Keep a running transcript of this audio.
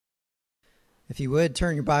If you would,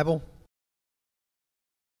 turn your Bible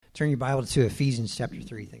to Ephesians chapter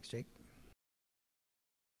 3. Thanks, Jake.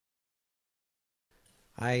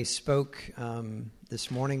 I spoke this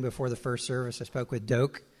morning before the first service. I spoke with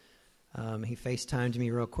Doak. He FaceTimed me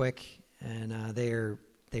real quick, and they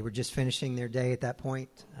were just finishing their day at that point.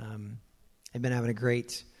 They've been having a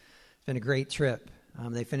great trip.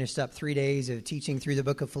 They finished up 3 days of teaching through the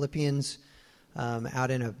book of Philippians out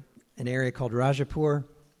in an area called Rajapur.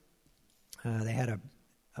 They had a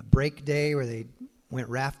break day where they went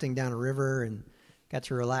rafting down a river and got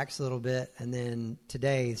to relax a little bit. And then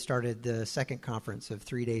today started the second conference of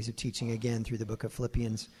 3 days of teaching again through the book of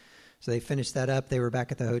Philippians. So they finished that up. They were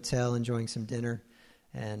back at the hotel enjoying some dinner.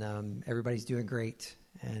 And everybody's doing great.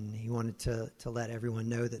 And he wanted to let everyone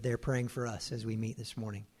know that they're praying for us as we meet this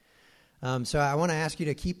morning. So I want to ask you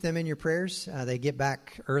to keep them in your prayers. They get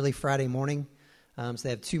back early Friday morning. So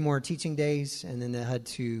they have 2 more teaching days, and then they head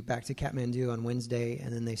back to Kathmandu on Wednesday,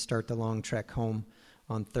 and then they start the long trek home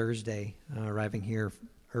on Thursday, arriving here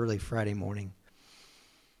early Friday morning.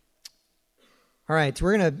 All right, so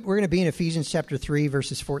we're gonna be in Ephesians chapter 3,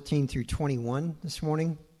 verses 14 through 21 this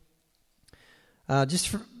morning. Just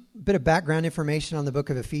for a bit of background information on the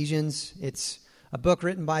book of Ephesians. It's a book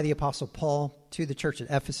written by the Apostle Paul to the church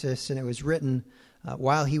at Ephesus, and it was written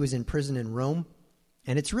while he was in prison in Rome.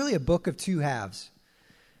 And it's really a book of 2 halves.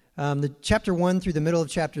 The chapter 1 through the middle of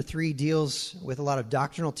chapter 3 deals with a lot of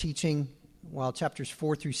doctrinal teaching, while chapters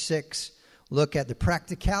 4 through 6 look at the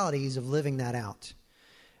practicalities of living that out.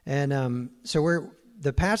 And so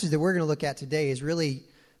the passage that we're going to look at today is really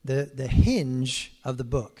the hinge of the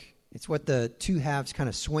book. It's what the 2 halves kind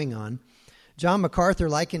of swing on. John MacArthur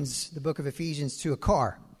likens the book of Ephesians to a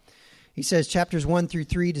car. He says chapters 1 through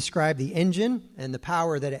 3 describe the engine and the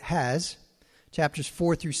power that it has. Chapters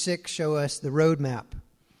 4 through 6 show us the roadmap.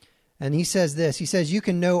 And he says this, he says, you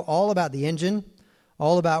can know all about the engine,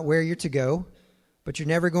 all about where you're to go, but you're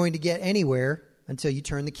never going to get anywhere until you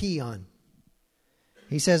turn the key on.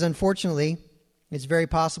 He says, unfortunately, it's very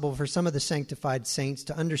possible for some of the sanctified saints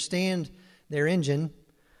to understand their engine,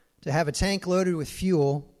 to have a tank loaded with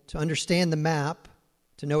fuel, to understand the map,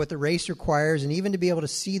 to know what the race requires, and even to be able to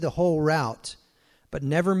see the whole route, but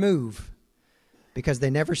never move, because they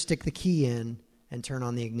never stick the key in and turn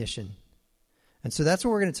on the ignition. And so that's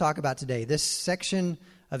what we're going to talk about today. This section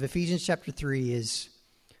of Ephesians chapter 3 is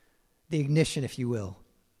the ignition, if you will,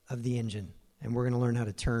 of the engine. And we're going to learn how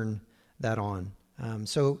to turn that on.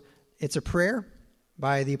 So it's a prayer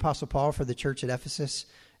by the Apostle Paul for the church at Ephesus.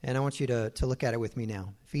 And I want you to look at it with me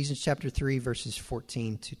now. Ephesians chapter 3, verses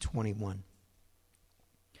 14 to 21.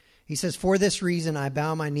 He says, "For this reason I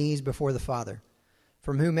bow my knees before the Father,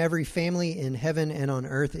 from whom every family in heaven and on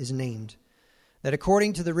earth is named, that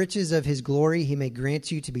according to the riches of his glory he may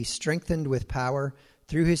grant you to be strengthened with power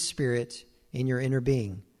through his Spirit in your inner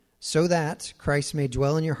being, so that Christ may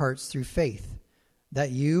dwell in your hearts through faith, that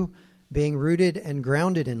you, being rooted and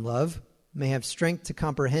grounded in love, may have strength to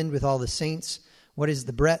comprehend with all the saints what is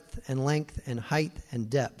the breadth and length and height and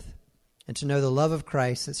depth, and to know the love of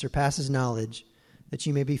Christ that surpasses knowledge, that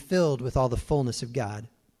you may be filled with all the fullness of God.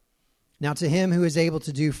 Now to him who is able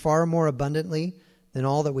to do far more abundantly than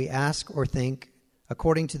all that we ask or think,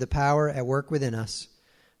 according to the power at work within us,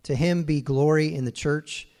 to him be glory in the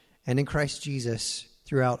church and in Christ Jesus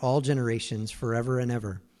throughout all generations, forever and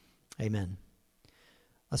ever. Amen."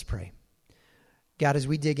 Let's pray. God, as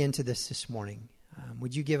we dig into this morning,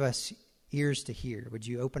 would you give us ears to hear? Would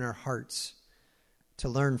you open our hearts to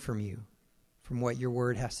learn from you, from what your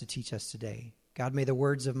word has to teach us today? God, may the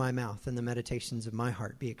words of my mouth and the meditations of my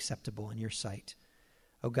heart be acceptable in your sight.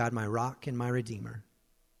 O God, my rock and my redeemer.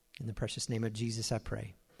 In the precious name of Jesus, I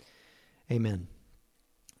pray. Amen.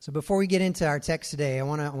 So before we get into our text today, I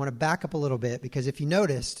want to back up a little bit, because if you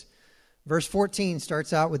noticed, verse 14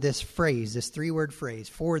 starts out with this phrase, this 3-word phrase,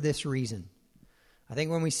 "for this reason." I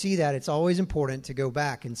think when we see that, it's always important to go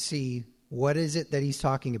back and see what is it that he's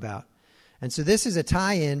talking about. And so this is a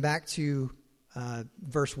tie-in back to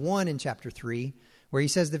verse 1 in chapter 3, where he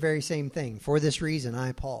says the very same thing. "For this reason,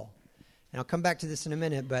 I, Paul." And I'll come back to this in a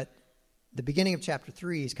minute, but the beginning of chapter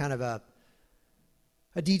 3 is kind of a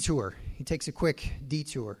detour. He takes a quick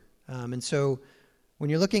detour. And so when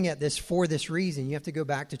you're looking at this "for this reason," you have to go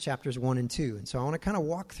back to chapters 1 and 2. And so I want to kind of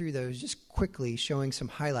walk through those just quickly, showing some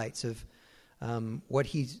highlights of what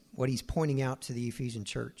he's pointing out to the Ephesian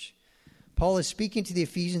church. Paul is speaking to the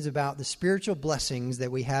Ephesians about the spiritual blessings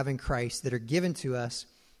that we have in Christ that are given to us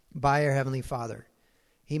by our Heavenly Father.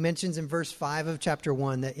 He mentions in verse 5 of chapter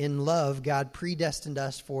 1 that in love, God predestined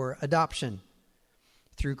us for adoption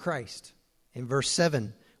through Christ. In verse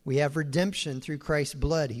 7, we have redemption through Christ's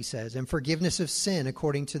blood, he says, and forgiveness of sin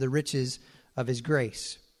according to the riches of his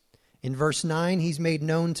grace. In verse 9, he's made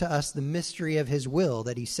known to us the mystery of his will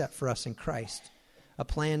that he set for us in Christ, a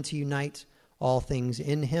plan to unite all things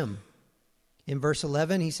in him. In verse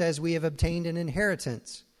 11, he says we have obtained an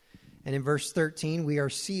inheritance. And in verse 13, we are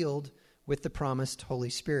sealed with the promised Holy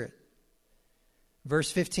Spirit.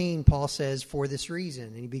 Verse 15, Paul says, for this reason,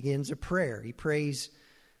 and he begins a prayer. He prays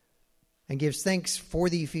and gives thanks for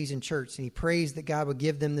the Ephesian church, and he prays that God would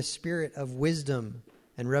give them the spirit of wisdom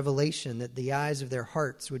and revelation, that the eyes of their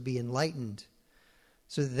hearts would be enlightened,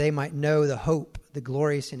 so that they might know the hope, the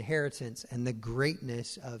glorious inheritance, and the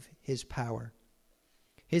greatness of his power.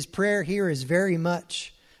 His prayer here is very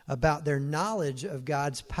much about their knowledge of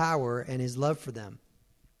God's power and his love for them.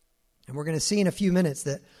 And we're going to see in a few minutes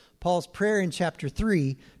that Paul's prayer in chapter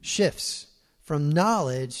 3 shifts from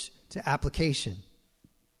knowledge to application.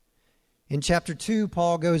 In chapter 2,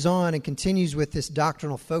 Paul goes on and continues with this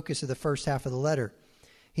doctrinal focus of the first half of the letter.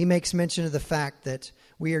 He makes mention of the fact that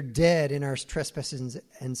we are dead in our trespasses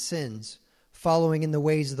and sins, following in the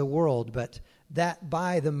ways of the world, but that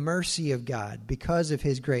by the mercy of God, because of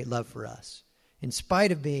his great love for us, in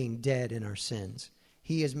spite of being dead in our sins,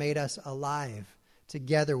 he has made us alive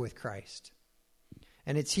together with Christ.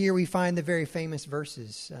 And it's here we find the very famous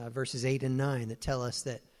verses 8 and 9, that tell us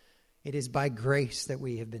that it is by grace that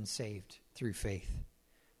we have been saved through faith.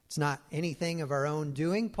 It's not anything of our own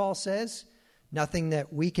doing, Paul says. Nothing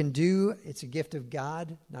that we can do. It's a gift of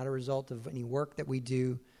God, not a result of any work that we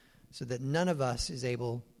do, so that none of us is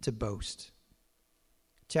able to boast.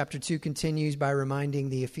 Chapter 2 continues by reminding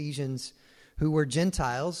the Ephesians, who were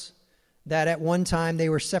Gentiles, that at one time they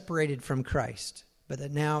were separated from Christ, but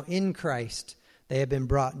that now in Christ they have been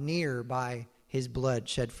brought near by his blood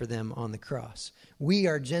shed for them on the cross. We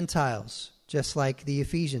are Gentiles, just like the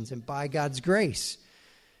Ephesians, and by God's grace,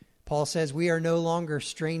 Paul says we are no longer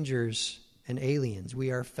strangers and aliens.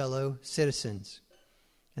 We are fellow citizens.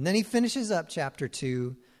 And then he finishes up chapter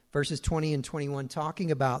 2, verses 20 and 21,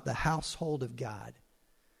 talking about the household of God,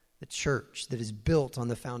 the church that is built on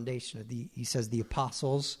the foundation of he says, the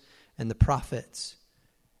apostles and the prophets.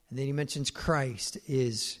 And then he mentions Christ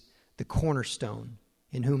is the cornerstone,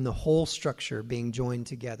 in whom the whole structure, being joined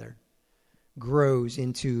together, grows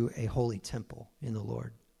into a holy temple in the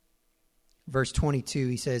Lord. Verse 22,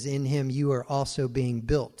 he says, in him you are also being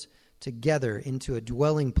built together into a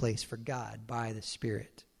dwelling place for God by the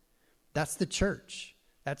Spirit. That's the church.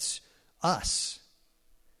 That's us.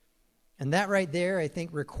 And that right there, I think,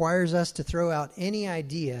 requires us to throw out any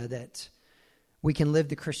idea that we can live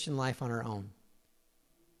the Christian life on our own.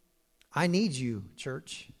 I need you,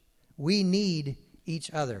 church. We need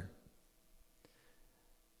each other.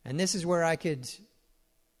 And this is where I could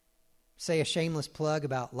say a shameless plug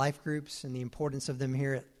about life groups and the importance of them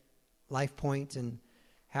here at Life Point, and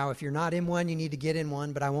how if you're not in one, you need to get in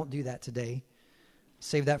one, but I won't do that today.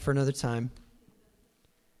 Save that for another time.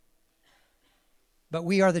 But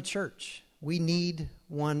we are the church. We need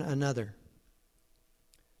one another.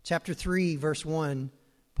 Chapter 3, verse 1,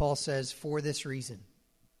 Paul says, for this reason.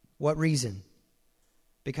 What reason?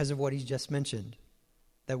 Because of what he's just mentioned.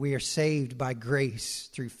 That we are saved by grace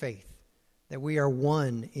through faith. That we are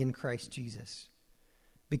one in Christ Jesus.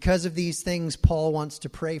 Because of these things, Paul wants to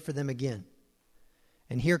pray for them again.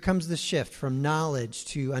 And here comes the shift from knowledge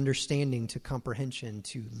to understanding to comprehension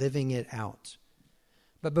to living it out.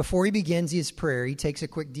 But before he begins his prayer, he takes a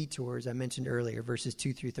quick detour, as I mentioned earlier, verses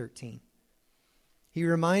 2 through 13. He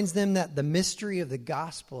reminds them that the mystery of the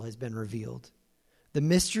gospel has been revealed. The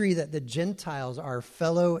mystery that the Gentiles are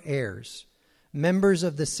fellow heirs, members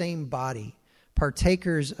of the same body,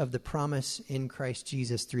 partakers of the promise in Christ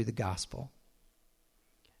Jesus through the gospel.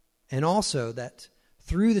 And also that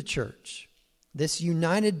through the church, this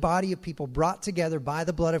united body of people brought together by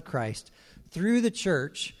the blood of Christ, through the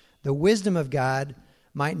church, the wisdom of God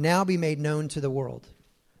might now be made known to the world.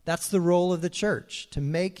 That's the role of the church, to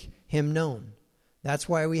make him known. That's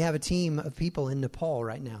why we have a team of people in Nepal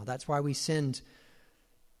right now. That's why we send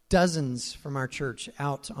dozens from our church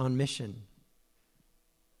out on mission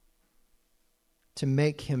to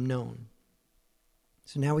make him known.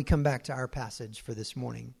 So now we come back to our passage for this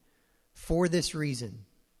morning. For this reason,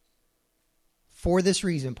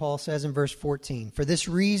 Paul says in verse 14, for this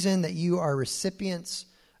reason that you are recipients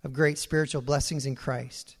of great spiritual blessings in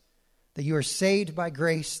Christ, that you are saved by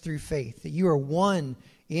grace through faith, that you are one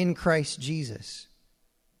in Christ Jesus,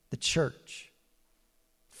 the church.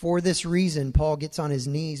 For this reason, Paul gets on his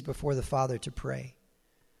knees before the Father to pray.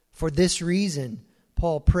 For this reason,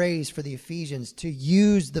 Paul prays for the Ephesians to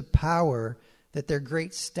use the power that their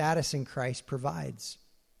great status in Christ provides.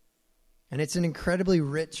 And it's an incredibly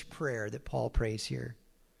rich prayer that Paul prays here.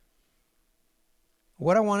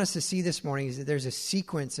 What I want us to see this morning is that there's a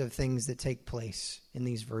sequence of things that take place in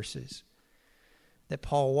these verses that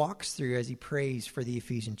Paul walks through as he prays for the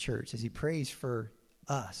Ephesian church, as he prays for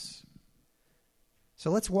us. So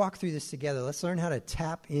let's walk through this together. Let's learn how to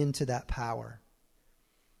tap into that power.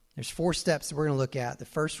 There's 4 steps that we're going to look at. The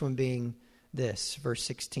first one being this, verse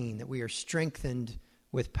 16, that we are strengthened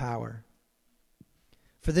with power.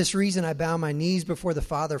 For this reason I bow my knees before the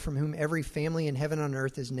Father, from whom every family in heaven and on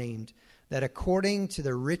earth is named, that according to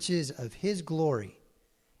the riches of his glory,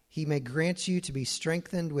 he may grant you to be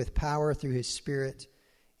strengthened with power through his Spirit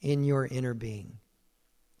in your inner being.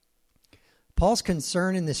 Paul's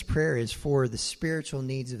concern in this prayer is for the spiritual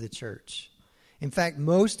needs of the church. In fact,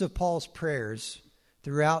 most of Paul's prayers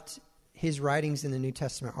throughout his writings in the New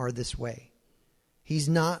Testament are this way. He's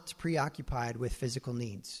not preoccupied with physical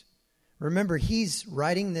needs. Remember, he's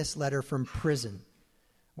writing this letter from prison,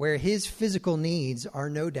 where his physical needs are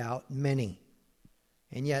no doubt many.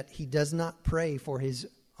 And yet he does not pray for his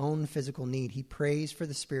own physical need. He prays for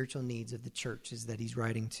the spiritual needs of the churches that he's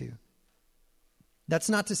writing to. That's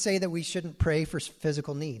not to say that we shouldn't pray for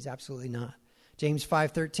physical needs. Absolutely not. James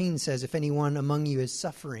 5:13 says, if anyone among you is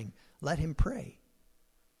suffering, let him pray.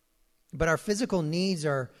 But our physical needs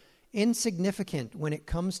are insignificant when it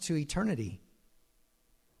comes to eternity.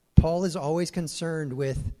 Paul is always concerned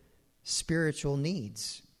with spiritual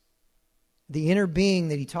needs. The inner being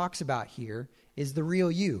that he talks about here is the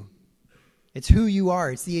real you. It's who you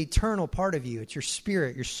are. It's the eternal part of you. It's your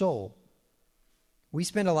spirit, your soul. We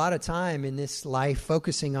spend a lot of time in this life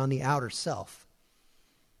focusing on the outer self.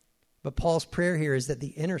 But Paul's prayer here is that the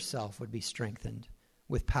inner self would be strengthened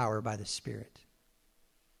with power by the Spirit.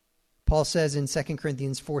 Paul says in 2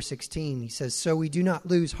 Corinthians 4:16, he says, so we do not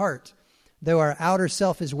lose heart. Though our outer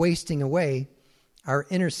self is wasting away, our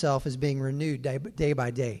inner self is being renewed day by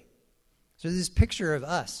day. So this picture of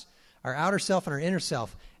us, our outer self and our inner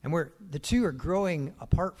self, and the two are growing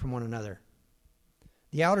apart from one another.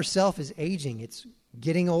 The outer self is aging. It's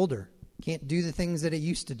getting older. Can't do the things that it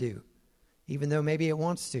used to do, even though maybe it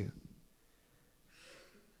wants to.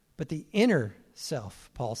 But the inner self,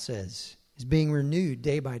 Paul says, is being renewed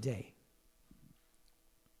day by day.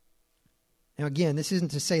 Now, again, this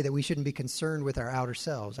isn't to say that we shouldn't be concerned with our outer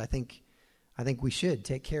selves. I think we should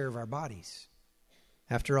take care of our bodies.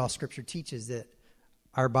 After all, Scripture teaches that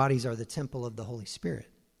our bodies are the temple of the Holy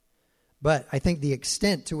Spirit. But I think the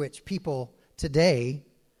extent to which people today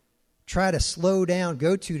try to slow down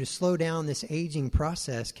this aging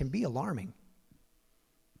process can be alarming.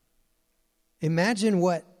 Imagine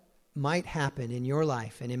what might happen in your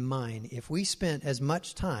life and in mine if we spent as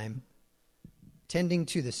much time tending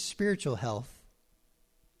to the spiritual health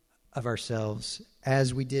of ourselves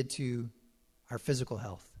as we did to our physical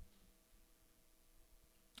health.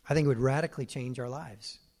 I think it would radically change our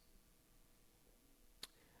lives.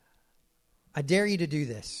 I dare you to do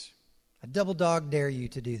this. I double dog dare you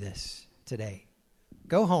to do this today.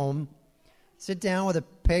 Go home, sit down with a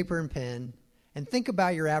paper and pen, and think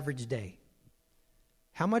about your average day.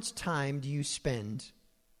 How much time do you spend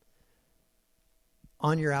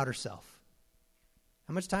on your outer self?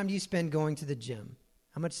 How much time do you spend going to the gym?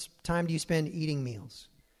 How much time do you spend eating meals?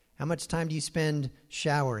 How much time do you spend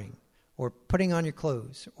showering or putting on your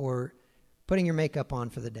clothes or putting your makeup on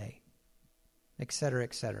for the day, et cetera,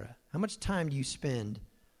 et cetera? How much time do you spend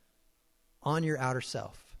on your outer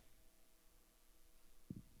self?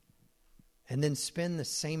 And then spend the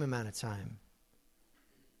same amount of time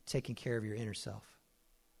taking care of your inner self.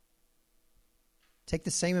 Take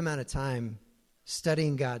the same amount of time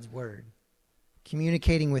studying God's Word,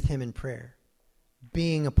 communicating with Him in prayer,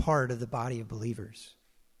 being a part of the body of believers.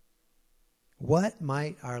 What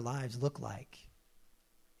might our lives look like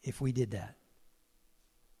if we did that?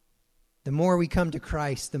 The more we come to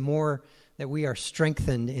Christ, the more that we are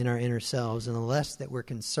strengthened in our inner selves, and the less that we're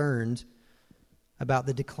concerned about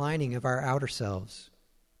the declining of our outer selves.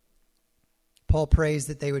 Paul prays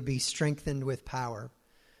that they would be strengthened with power.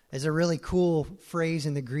 There's a really cool phrase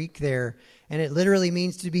in the Greek there, and it literally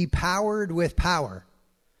means to be powered with power,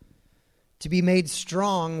 to be made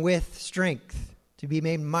strong with strength, to be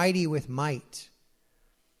made mighty with might.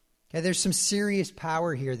 Okay, there's some serious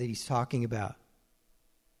power here that he's talking about.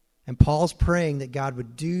 And Paul's praying that God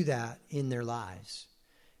would do that in their lives,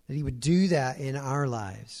 that He would do that in our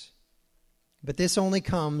lives. But this only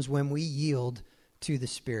comes when we yield to the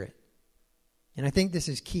Spirit. And I think this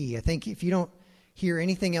is key. I think if you don't hear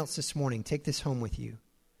anything else this morning, take this home with you.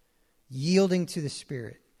 Yielding to the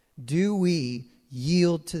Spirit. Do we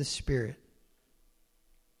yield to the Spirit?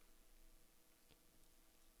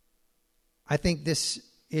 I think this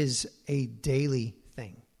is a daily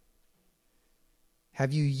thing.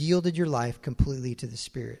 Have you yielded your life completely to the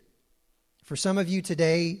Spirit? For some of you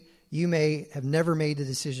today, you may have never made the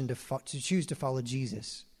decision to choose to follow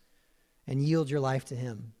Jesus and yield your life to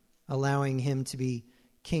him, allowing him to be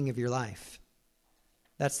king of your life.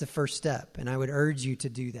 That's the first step, and I would urge you to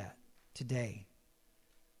do that today.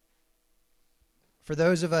 For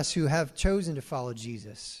those of us who have chosen to follow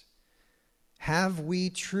Jesus, have we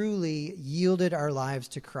truly yielded our lives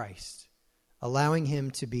to Christ, allowing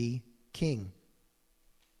him to be king?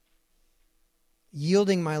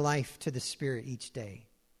 Yielding my life to the Spirit each day.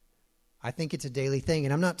 I think it's a daily thing,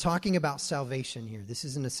 and I'm not talking about salvation here. This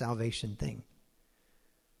isn't a salvation thing.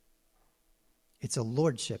 It's a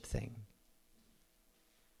lordship thing.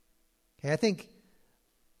 Okay, I think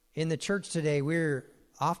in the church today, we're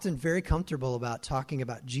often very comfortable about talking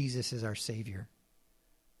about Jesus as our Savior.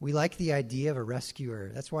 We like the idea of a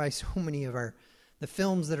rescuer. That's why so many of the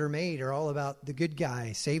films that are made are all about the good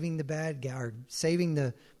guy saving the bad guy, or saving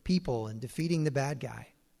the people and defeating the bad guy.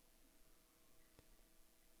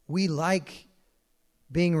 We like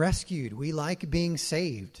being rescued. We like being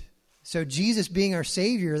saved. So Jesus being our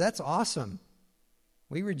Savior, that's awesome.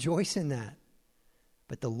 We rejoice in that.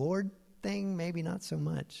 But the Lord thing, maybe not so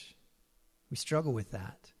much. We struggle with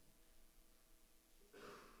that.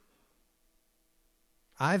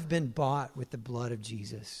 I've been bought with the blood of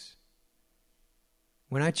Jesus.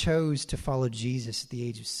 When I chose to follow Jesus at the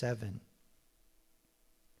age of 7,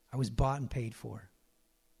 I was bought and paid for.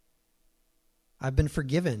 I've been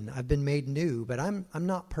forgiven. I've been made new, but I'm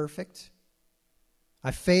not perfect.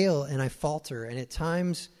 I fail and I falter, and at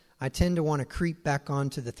times I tend to want to creep back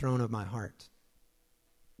onto the throne of my heart.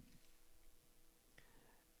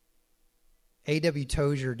 A.W.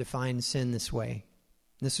 Tozer defined sin this way.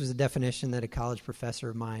 This was a definition that a college professor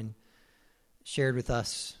of mine shared with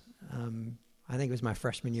us. I think it was my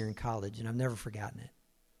freshman year in college, and I've never forgotten it.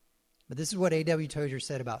 But this is what A.W. Tozer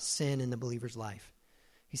said about sin in the believer's life.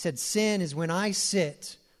 He said, sin is when I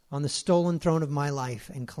sit on the stolen throne of my life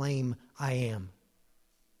and claim I am.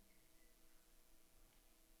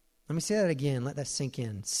 Let me say that again. Let that sink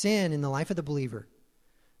in. Sin in the life of the believer.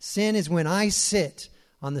 Sin is when I sit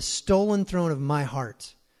on the stolen throne of my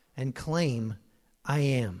heart and claim I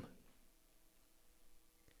am.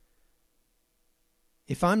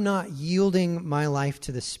 If I'm not yielding my life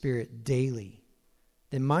to the Spirit daily,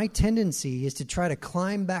 then my tendency is to try to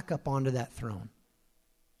climb back up onto that throne.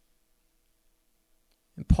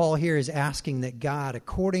 And Paul here is asking that God,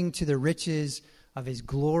 according to the riches of his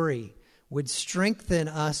glory, would strengthen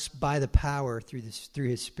us by the power through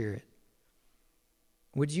his Spirit.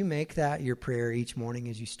 Would you make that your prayer each morning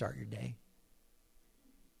as you start your day?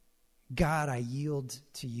 God, I yield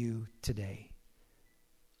to you today.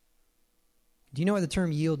 Do you know what the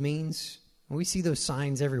term yield means? Well, we see those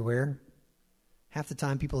signs everywhere. Half the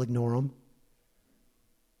time people ignore them.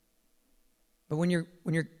 But when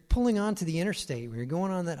you're pulling onto the interstate, when you're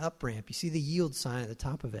going on that up ramp, you see the yield sign at the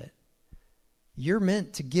top of it. You're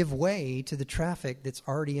meant to give way to the traffic that's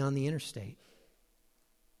already on the interstate.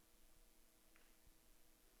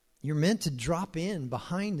 You're meant to drop in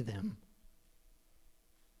behind them.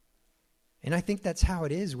 And I think that's how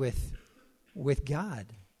it is with God.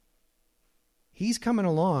 He's coming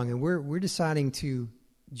along, and we're deciding to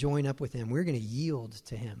join up with him. We're going to yield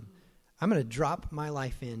to him. I'm going to drop my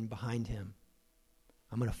life in behind him.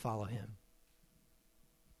 I'm going to follow him.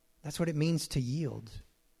 That's what it means to yield.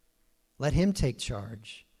 Let him take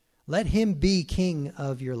charge. Let him be king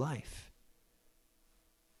of your life.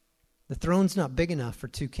 The throne's not big enough for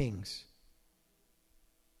 2 kings.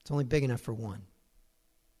 It's only big enough for one.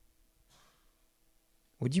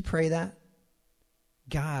 Would you pray that?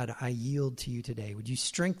 God, I yield to you today. Would you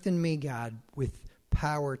strengthen me, God, with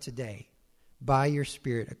power today by your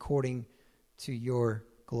Spirit according to your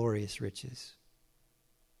glorious riches?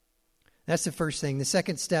 That's the first thing. The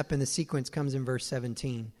second step in the sequence comes in verse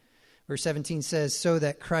 17. Verse 17 says, so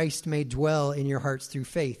that Christ may dwell in your hearts through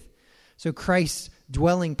faith. So Christ's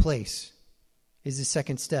dwelling place is the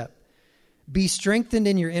second step. Be strengthened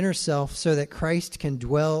in your inner self so that Christ can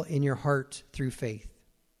dwell in your heart through faith.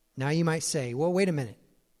 Now you might say, well, wait a minute.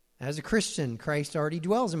 As a Christian, Christ already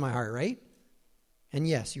dwells in my heart, right? And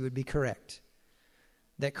yes, you would be correct.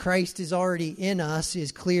 That Christ is already in us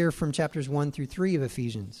is clear from chapters 1 through 3 of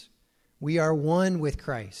Ephesians. We are one with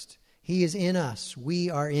Christ. He is in us.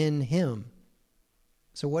 We are in him.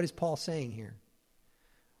 So what is Paul saying here?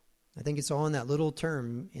 I think it's all in that little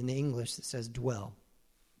term in the English that says dwell.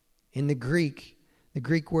 In the Greek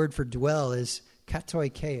word for dwell is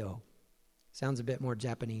katoikeo. Sounds a bit more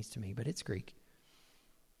Japanese to me, but it's Greek.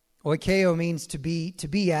 Oikeo means to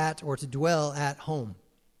be at or to dwell at home.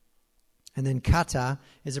 And then kata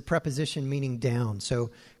is a preposition meaning down.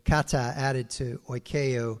 So kata added to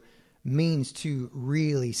oikeo means to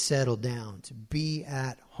really settle down, to be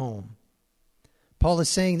at home. Paul is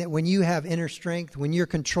saying that when you have inner strength, when you're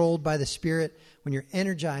controlled by the Spirit, when you're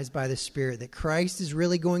energized by the Spirit, that Christ is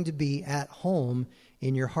really going to be at home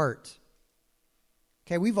in your heart.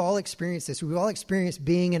 Okay, we've all experienced this. We've all experienced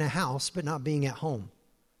being in a house but not being at home.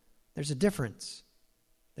 There's a difference.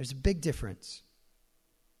 There's a big difference.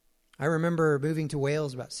 I remember moving to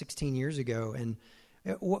Wales about 16 years ago, and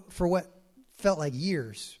for what felt like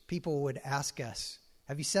years, people would ask us,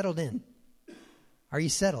 have you settled in? Are you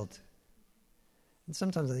settled? And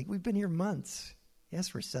sometimes I think, we've been here months.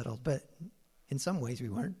 Yes, we're settled, but in some ways we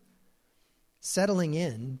weren't. Settling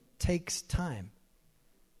in takes time.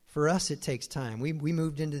 For us, it takes time. We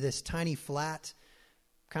moved into this tiny flat,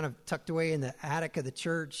 kind of tucked away in the attic of the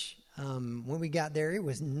church. When we got there, it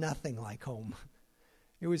was nothing like home.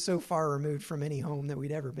 It was so far removed from any home that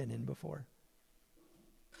we'd ever been in before.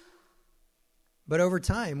 But over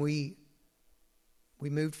time, we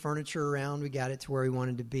moved furniture around. We got it to where we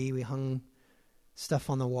wanted to be. We hung stuff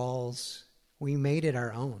on the walls. We made it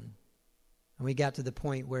our own. And we got to the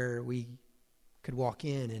point where we could walk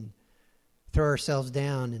in and throw ourselves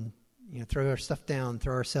down and throw our stuff down,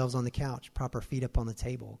 throw ourselves on the couch, prop our feet up on the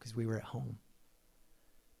table because we were at home.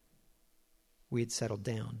 We had settled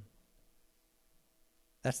down.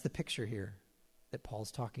 That's the picture here that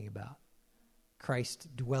Paul's talking about. Christ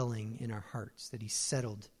dwelling in our hearts, that he's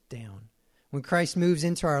settled down. When Christ moves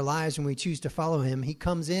into our lives, when we choose to follow him, he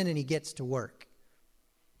comes in and he gets to work.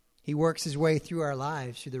 He works his way through our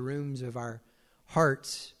lives, through the rooms of our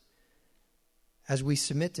hearts as we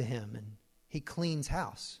submit to him, and he cleans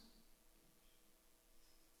house.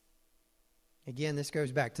 Again, this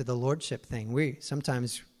goes back to the lordship thing. We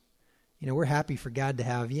sometimes, we're happy for God to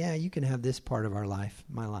have, you can have this part of our life,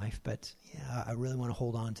 my life, but I really want to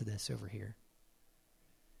hold on to this over here.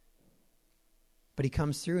 But he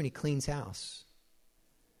comes through and he cleans house.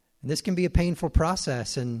 And this can be a painful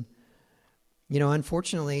process. And,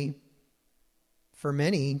 unfortunately, for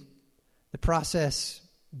many, the process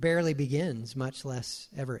barely begins, much less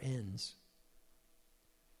ever ends.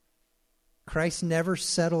 Christ never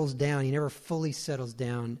settles down. He never fully settles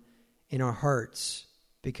down in our hearts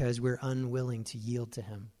because we're unwilling to yield to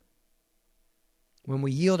him. When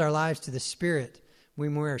we yield our lives to the Spirit,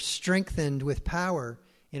 when we're strengthened with power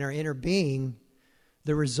in our inner being,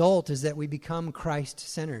 the result is that we become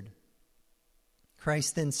Christ-centered.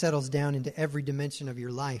 Christ then settles down into every dimension of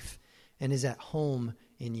your life and is at home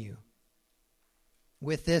in you.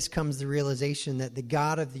 With this comes the realization that the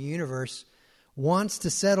God of the universe wants to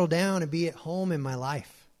settle down and be at home in my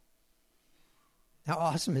life. How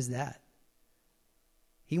awesome is that?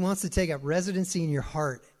 He wants to take up residency in your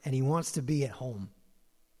heart, and he wants to be at home.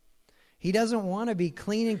 He doesn't want to be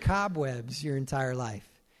cleaning cobwebs your entire life.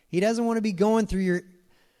 He doesn't want to be going through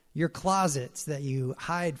your closets that you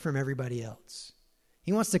hide from everybody else.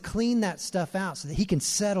 He wants to clean that stuff out so that he can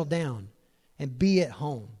settle down and be at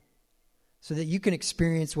home, so that you can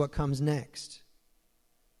experience what comes next.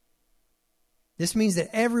 This means that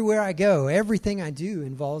everywhere I go, everything I do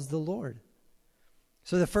involves the Lord.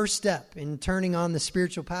 So the first step in turning on the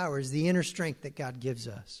spiritual power is the inner strength that God gives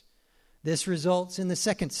us. This results in the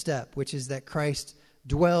second step, which is that Christ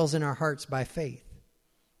dwells in our hearts by faith.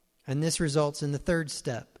 And this results in the third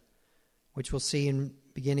step, which we'll see in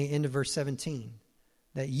beginning into verse 17,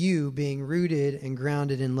 that you being rooted and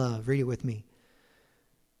grounded in love. Read it with me.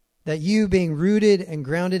 That you being rooted and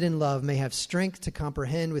grounded in love may have strength to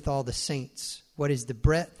comprehend with all the saints what is the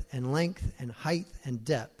breadth and length and height and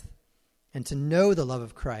depth, and to know the love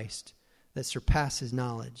of Christ that surpasses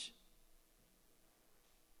knowledge.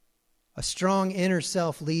 A strong inner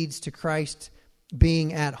self leads to Christ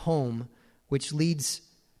being at home, which leads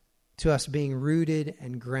to us being rooted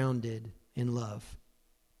and grounded in love.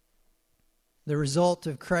 The result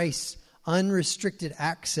of Christ's unrestricted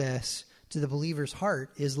access to the believer's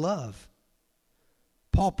heart is love.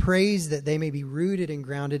 Paul prays that they may be rooted and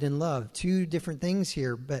grounded in love. Two different things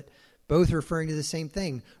here, but both referring to the same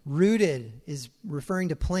thing. Rooted is referring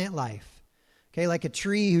to plant life. Okay, like a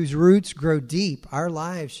tree whose roots grow deep, our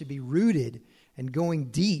lives should be rooted and going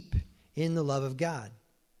deep in the love of God.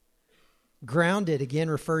 Grounded, again,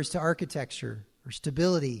 refers to architecture or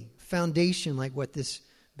stability, foundation like what this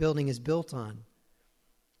building is built on.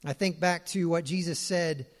 I think back to what Jesus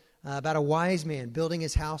said about a wise man building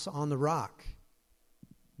his house on the rock.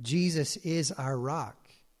 Jesus is our rock.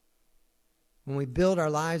 When we build our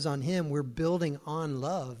lives on him, we're building on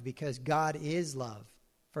love because God is love.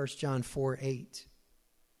 1 John 4:8.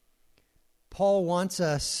 Paul wants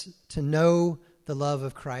us to know the love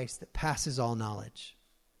of Christ that passes all knowledge,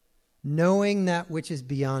 knowing that which is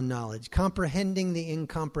beyond knowledge, comprehending the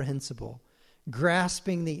incomprehensible,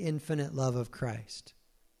 grasping the infinite love of Christ.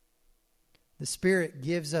 The Spirit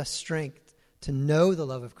gives us strength to know the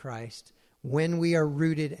love of Christ when we are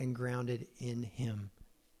rooted and grounded in Him.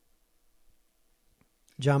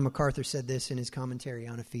 John MacArthur said this in his commentary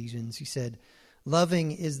on Ephesians. He said,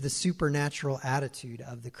 "Loving is the supernatural attitude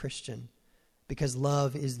of the Christian, because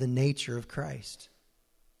love is the nature of Christ.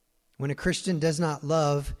 When a Christian does not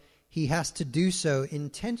love, he has to do so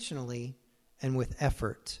intentionally and with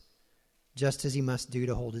effort, just as he must do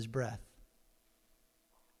to hold his breath."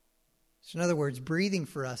 So in other words, breathing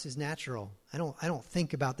for us is natural. I don't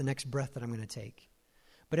think about the next breath that I'm going to take.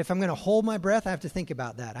 But if I'm going to hold my breath, I have to think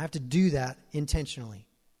about that. I have to do that intentionally.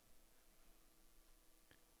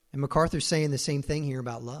 And MacArthur's saying the same thing here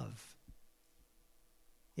about love.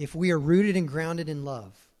 If we are rooted and grounded in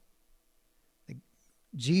love,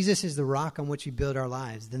 Jesus is the rock on which we build our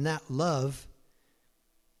lives, then that love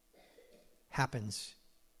happens.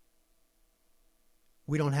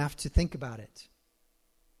 We don't have to think about it.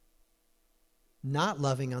 Not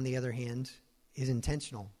loving, on the other hand, is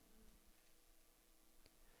intentional.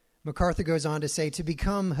 MacArthur goes on to say, to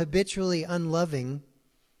become habitually unloving,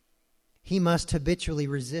 he must habitually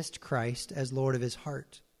resist Christ as Lord of his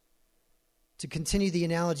heart. To continue the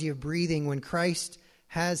analogy of breathing, when Christ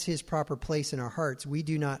has his proper place in our hearts, we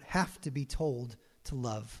do not have to be told to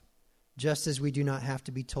love, just as we do not have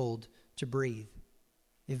to be told to breathe.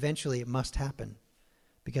 Eventually it must happen,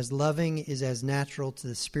 because loving is as natural to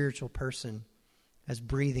the spiritual person as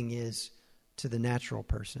breathing is to the natural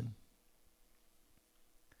person.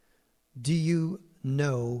 Do you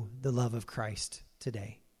know the love of Christ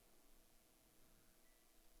today?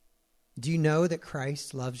 Do you know that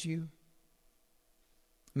Christ loves you?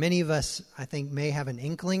 Many of us, I think, may have an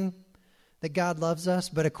inkling that God loves us,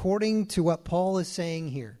 but according to what Paul is saying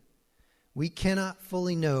here, we cannot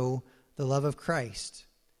fully know the love of Christ,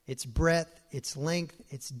 its breadth, its length,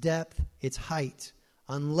 its depth, its height,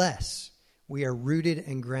 unless we are rooted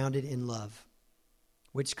and grounded in love,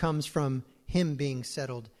 which comes from Him being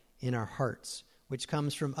settled in our hearts, which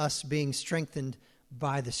comes from us being strengthened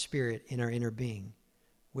by the Spirit in our inner being,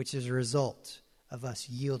 which is a result of us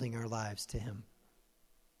yielding our lives to Him.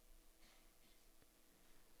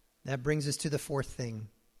 That brings us to the fourth thing.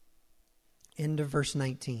 End of verse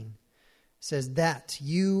 19. It says, that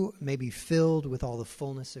you may be filled with all the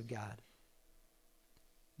fullness of God.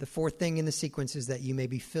 The fourth thing in the sequence is that you may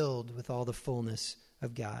be filled with all the fullness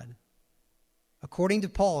of God. According to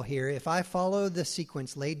Paul here, if I follow the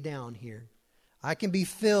sequence laid down here, I can be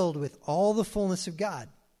filled with all the fullness of God.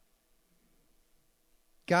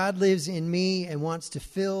 God lives in me and wants to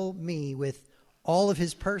fill me with all of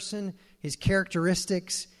His person, His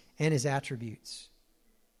characteristics, and His attributes.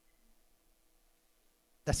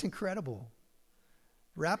 That's incredible.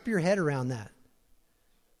 Wrap your head around that.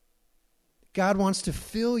 God wants to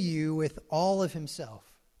fill you with all of Himself.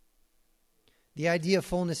 The idea of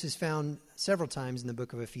fullness is found several times in the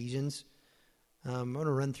book of Ephesians. I'm going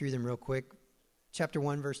to run through them real quick. Chapter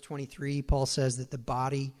 1, verse 23, Paul says that the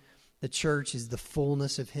body, the church, is the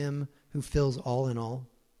fullness of Him who fills all in all.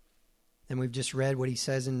 And we've just read what he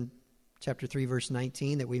says in chapter 3, verse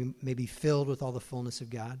 19, that we may be filled with all the fullness of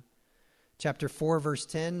God. Chapter 4, verse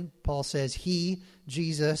 10, Paul says, He,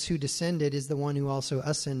 Jesus, who descended, is the one who also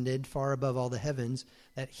ascended far above all the heavens,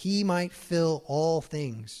 that He might fill all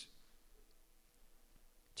things.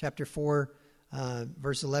 Chapter 4,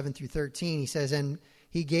 verse 11 through 13, he says, and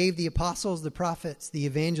He gave the apostles, the prophets, the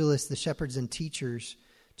evangelists, the shepherds, and teachers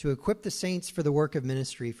to equip the saints for the work of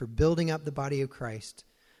ministry, for building up the body of Christ,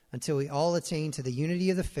 until we all attain to the unity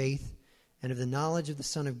of the faith and of the knowledge of the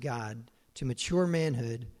Son of God, to mature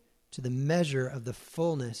manhood, to the measure of the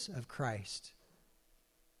fullness of Christ.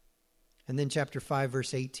 And then chapter 5,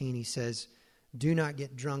 verse 18, he says, do not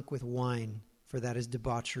get drunk with wine, for that is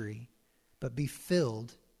debauchery, but be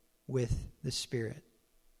filled with the Spirit.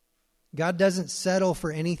 God doesn't settle for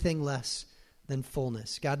anything less than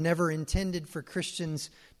fullness. God never intended for Christians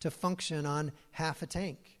to function on half a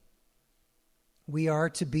tank. We are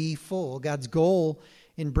to be full. God's goal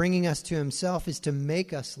in bringing us to Himself is to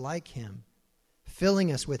make us like Him,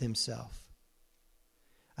 filling us with Himself.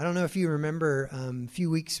 I don't know if you remember a few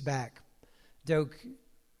weeks back, Doak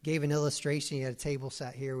gave an illustration. He had a table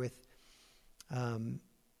sat here with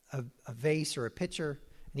a vase or a pitcher,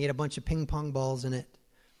 and he had a bunch of ping pong balls in it.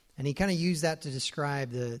 And he kind of used that to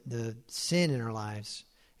describe the sin in our lives,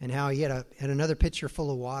 and how he had another pitcher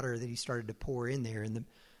full of water that he started to pour in there. And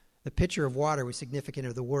the pitcher of water was significant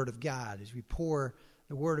of the Word of God. As we pour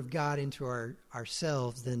the Word of God into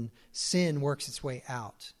ourselves, then sin works its way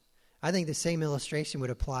out. I think the same illustration would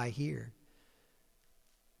apply here.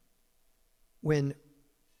 When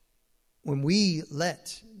we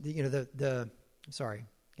let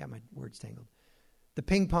got my words tangled. The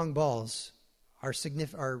ping pong balls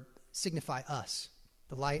signify us,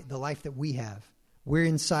 the life that we have. We're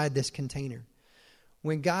inside this container.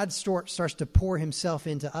 When God starts to pour himself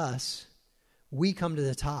into us, we come to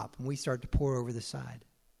the top and we start to pour over the side.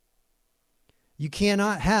 You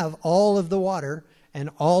cannot have all of the water and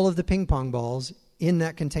all of the ping pong balls in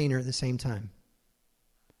that container at the same time.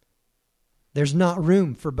 There's not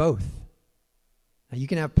room for both. Now, you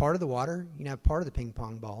can have part of the water, you can have part of the ping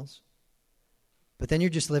pong balls, but then you're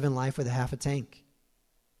just living life with a half a tank.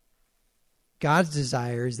 God's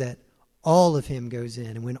desire is that all of him goes in,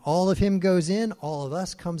 and when all of him goes in, all of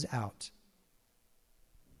us comes out.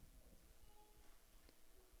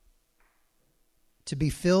 To be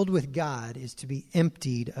filled with God is to be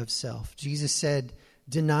emptied of self. Jesus said,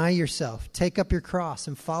 "Deny yourself, take up your cross,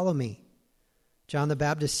 and follow me." John the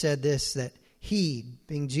Baptist said this, that he,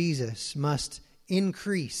 being Jesus, must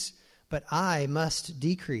increase, but I must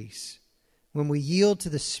decrease. When we yield to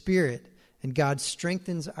the Spirit and God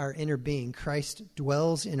strengthens our inner being, Christ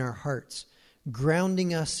dwells in our hearts,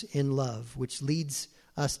 grounding us in love, which leads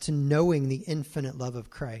us to knowing the infinite love of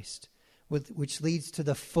Christ, which leads to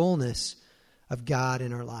the fullness of God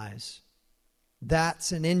in our lives.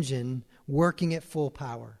 That's an engine working at full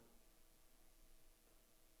power.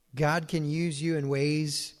 God can use you in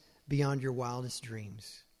ways beyond your wildest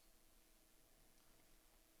dreams.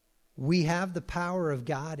 We have the power of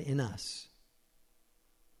God in us.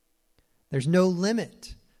 There's no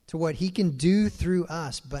limit to what he can do through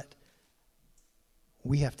us, but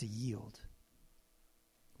we have to yield.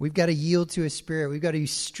 We've got to yield to his Spirit. We've got to be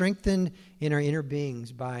strengthened in our inner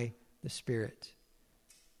beings by the Spirit.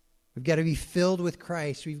 We've got to be filled with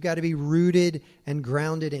Christ. We've got to be rooted and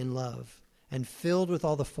grounded in love and filled with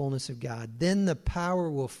all the fullness of God. Then the power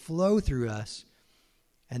will flow through us,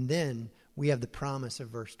 and then we have the promise of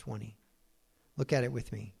verse 20. Look at it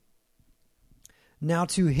with me. Now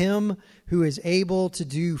to him who is able to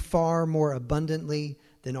do far more abundantly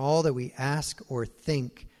than all that we ask or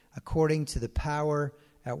think, according to the power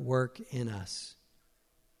at work in us.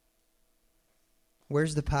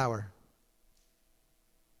 Where's the power?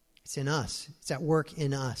 It's in us. It's at work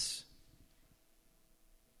in us.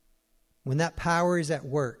 When that power is at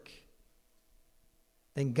work,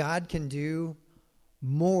 then God can do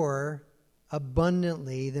more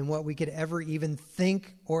abundantly than what we could ever even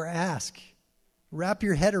think or ask. Wrap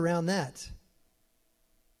your head around that.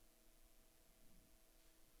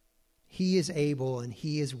 He is able and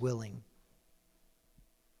he is willing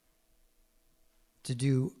to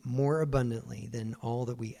do more abundantly than all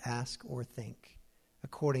that we ask or think,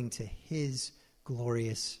 according to his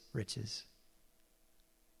glorious riches.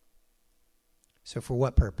 So for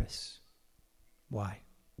what purpose? Why?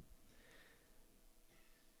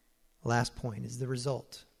 Last point is the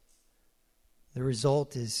result. The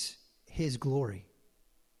result is his glory.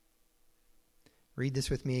 Read this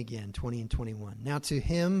with me again, 20 and 21. Now to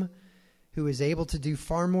him who is able to do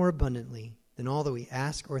far more abundantly than all that we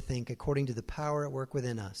ask or think, according to the power at work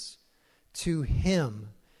within us, to him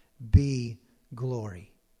be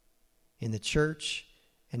glory in the church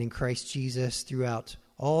and in Christ Jesus throughout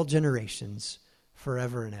all generations,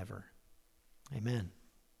 forever and ever. Amen.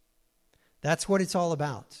 That's what it's all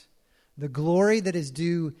about. The glory that is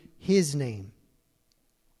due his name.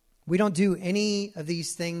 We don't do any of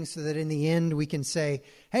these things so that in the end we can say,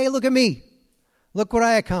 "Hey, look at me. Look what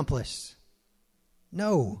I accomplished."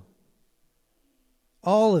 No.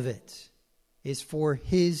 All of it is for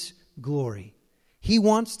his glory. He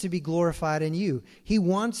wants to be glorified in you. He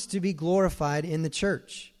wants to be glorified in the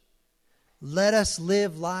church. Let us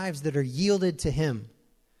live lives that are yielded to him,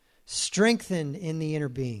 strengthened in the inner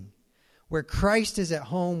being, where Christ is at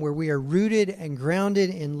home, where we are rooted and grounded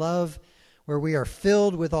in love, where we are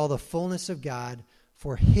filled with all the fullness of God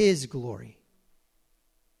for his glory.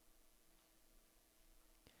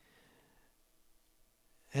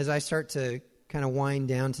 As I start to kind of wind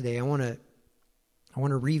down today, I want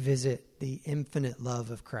to revisit the infinite love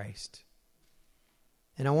of Christ.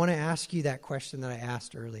 And I want to ask you that question that I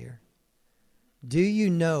asked earlier. Do you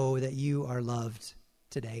know that you are loved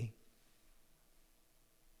today?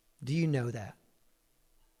 Do you know that?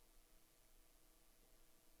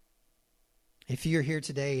 If you're here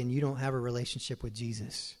today and you don't have a relationship with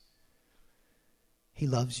Jesus, he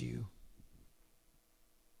loves you.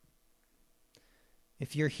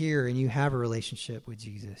 If you're here and you have a relationship with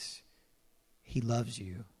Jesus, he loves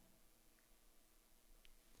you.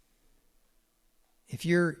 If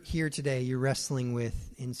you're here today, you're wrestling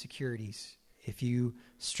with insecurities, if you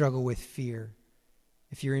struggle with fear,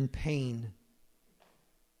 if you're in pain,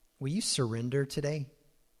 will you surrender today?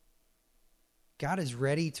 God is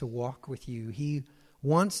ready to walk with you. He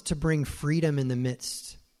wants to bring freedom in the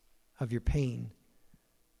midst of your pain.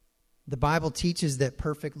 The Bible teaches that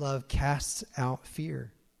perfect love casts out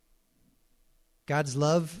fear. God's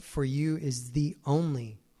love for you is the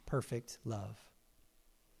only perfect love.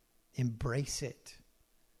 Embrace it.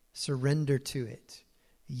 Surrender to it.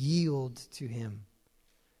 Yield to Him.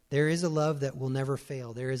 There is a love that will never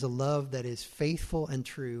fail. There is a love that is faithful and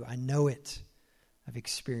true. I know it. I've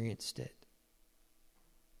experienced it.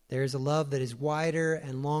 There is a love that is wider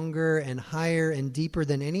and longer and higher and deeper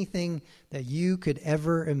than anything that you could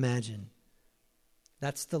ever imagine.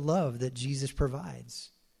 That's the love that Jesus provides.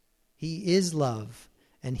 He is love,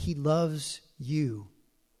 and He loves you,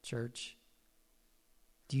 church.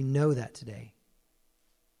 Do you know that today?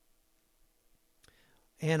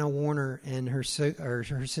 Anna Warner and her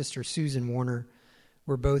sister Susan Warner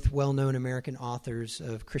were both well-known American authors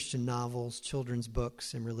of Christian novels, children's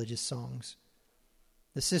books, and religious songs.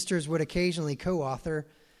 The sisters would occasionally co-author,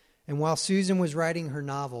 and while Susan was writing her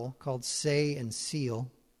novel called Say and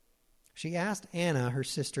Seal, she asked Anna, her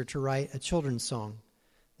sister, to write a children's song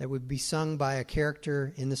that would be sung by a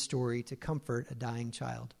character in the story to comfort a dying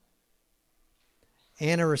child.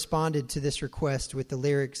 Anna responded to this request with the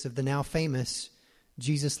lyrics of the now famous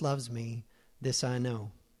Jesus Loves Me, This I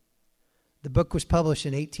Know. The book was published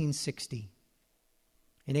in 1860.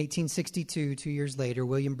 In 1862, 2 years later,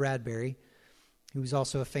 William Bradbury, who was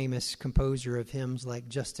also a famous composer of hymns like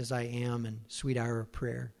Just As I Am and Sweet Hour of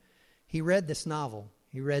Prayer, he read this novel.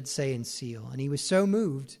 He read Say and Seal, and he was so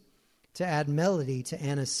moved to add melody to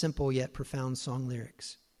Anna's simple yet profound song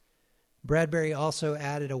lyrics. Bradbury also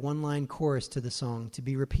added a one-line chorus to the song to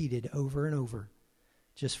be repeated over and over.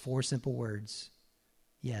 Just 4 simple words.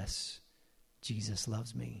 Yes, Jesus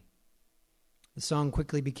loves me. The song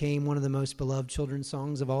quickly became one of the most beloved children's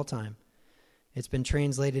songs of all time. It's been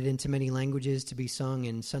translated into many languages to be sung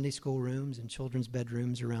in Sunday school rooms and children's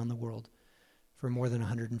bedrooms around the world for more than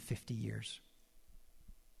 150 years.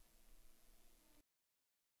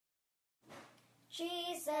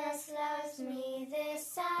 Jesus loves me,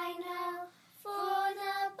 this I know, for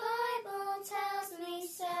the Bible tells me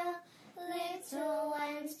so. Little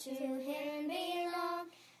ones to Him belong.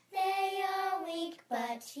 They are weak,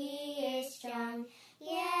 but He is strong.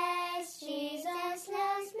 Yes, Jesus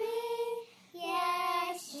loves me.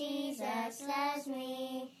 Yes, Jesus loves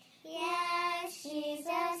me. Yes,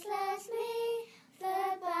 Jesus loves me.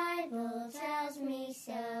 The Bible tells me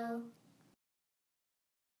so.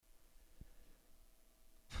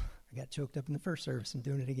 I got choked up in the first service. I'm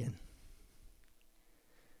doing it again.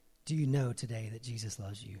 Do you know today that Jesus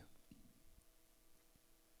loves you?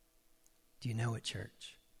 Do you know it,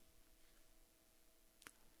 church?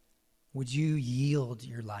 Would you yield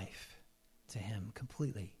your life to Him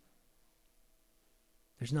completely?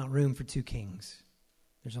 There's not room for 2 kings.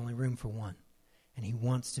 There's only room for one. And He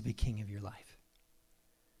wants to be king of your life.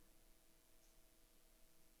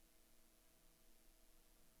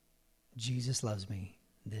 Jesus loves me.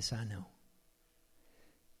 This I know.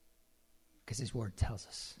 Because His Word tells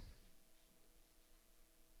us.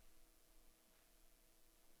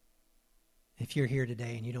 If you're here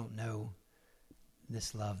today and you don't know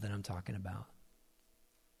this love that I'm talking about,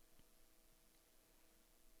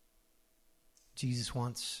 Jesus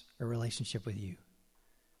wants a relationship with you.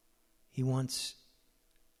 He wants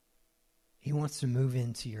to move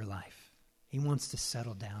into your life. He wants to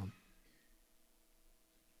settle down.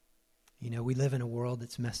 You know, we live in a world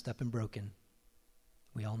that's messed up and broken.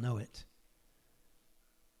 We all know it.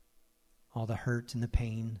 All the hurt and the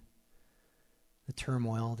pain, the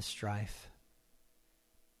turmoil, the strife.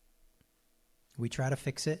 We try to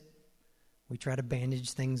fix it. We try to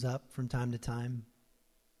bandage things up from time to time,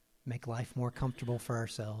 make life more comfortable for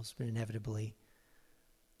ourselves, but inevitably,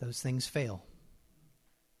 those things fail.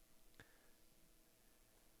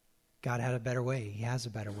 God had a better way. He has a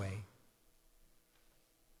better way.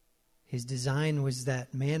 His design was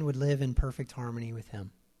that man would live in perfect harmony with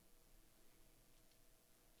Him.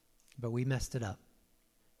 But we messed it up.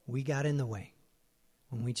 We got in the way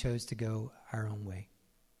when we chose to go our own way.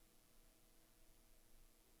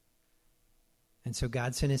 And so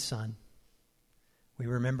God sent His Son. We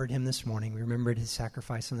remembered Him this morning. We remembered His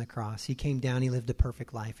sacrifice on the cross. He came down, He lived a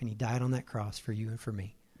perfect life, and He died on that cross for you and for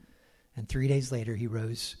me. And 3 days later, He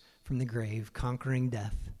rose from the grave, conquering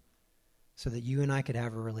death, so that you and I could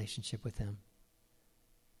have a relationship with Him.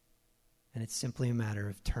 And it's simply a matter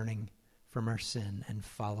of turning from our sin and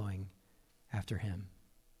following after Him.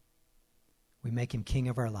 We make him king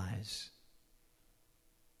of our lives.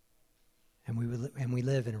 And we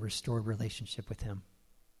live in a restored relationship with him.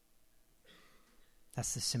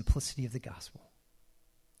 That's the simplicity of the gospel.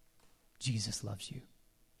 Jesus loves you.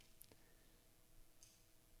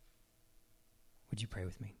 Would you pray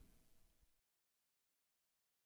with me?